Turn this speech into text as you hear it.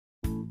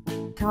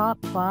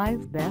Top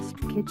 5 Best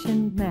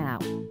Kitchen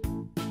Mat.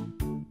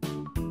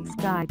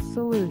 Sky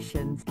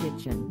Solutions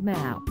Kitchen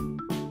Mat.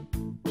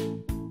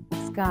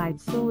 Sky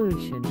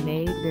Solution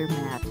made their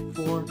mat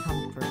for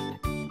comfort,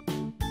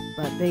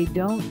 but they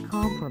don't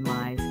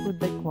compromise with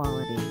the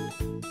quality.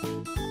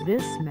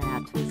 This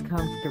mat is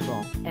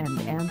comfortable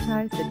and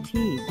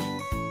anti-fatigue,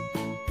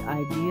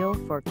 ideal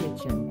for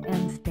kitchen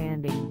and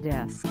standing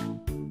desk.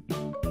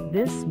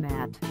 This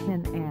mat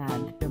can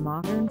add a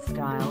modern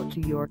style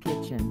to your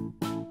kitchen.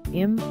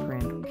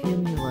 Imprint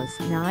Cumulus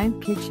 9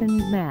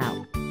 Kitchen Mat.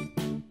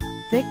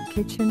 Thick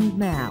kitchen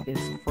mat is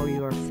for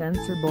your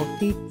sensible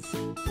feet.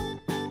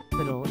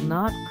 It'll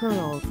not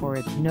curl for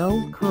its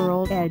no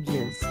curled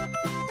edges.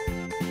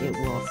 It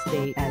will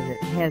stay as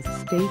it has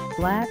stay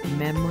flat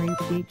memory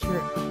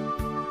feature.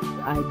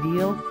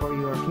 Ideal for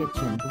your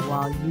kitchen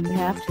while you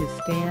have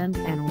to stand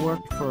and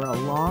work for a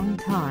long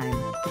time.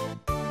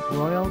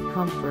 Royal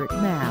Comfort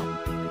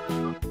Mat.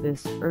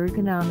 This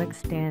ergonomic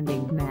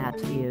standing mat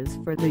is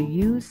for the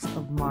use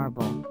of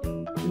marble,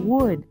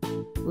 wood,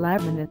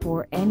 laminate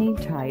or any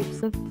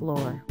types of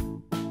floor.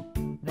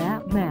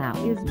 That mat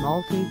is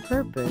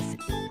multi-purpose.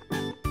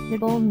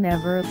 It'll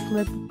never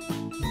slip,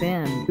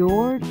 bend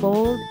or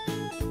fold.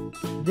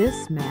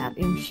 This mat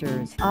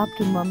ensures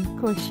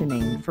optimum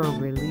cushioning for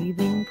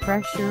relieving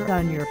pressure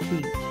on your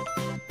feet,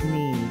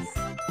 knees,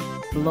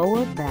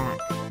 lower back,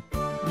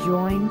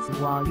 joints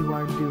while you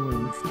are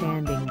doing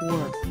standing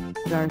work.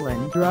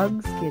 Garland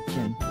Rugs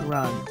Kitchen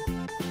Rug.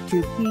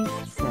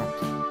 2-piece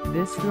set.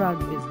 This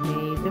rug is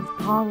made of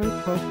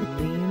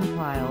polypropylene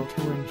pile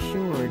to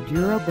ensure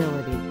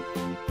durability.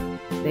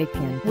 They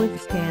can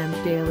withstand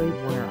daily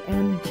wear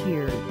and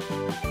tear.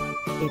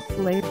 Its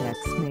latex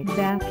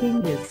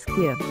backing is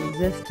skip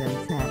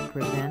resistance that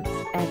prevents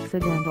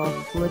accidental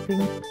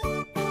slipping.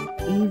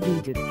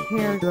 Easy to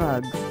care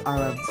rugs are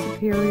of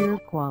superior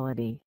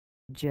quality.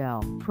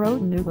 Gel Pro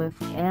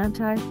Nulift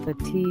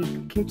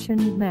Anti-Fatigue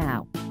Kitchen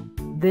Mat.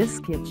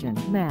 This kitchen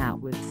mat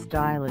with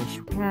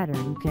stylish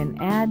pattern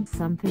can add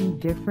something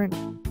different.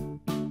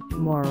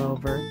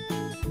 Moreover,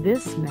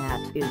 this mat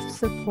is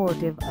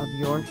supportive of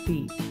your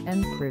feet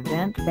and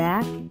prevent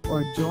back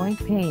or joint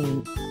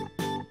pain.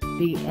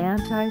 The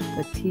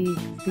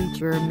anti-fatigue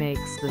feature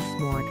makes this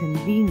more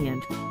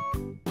convenient.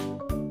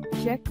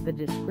 Check the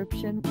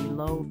description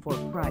below for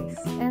price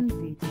and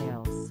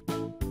details.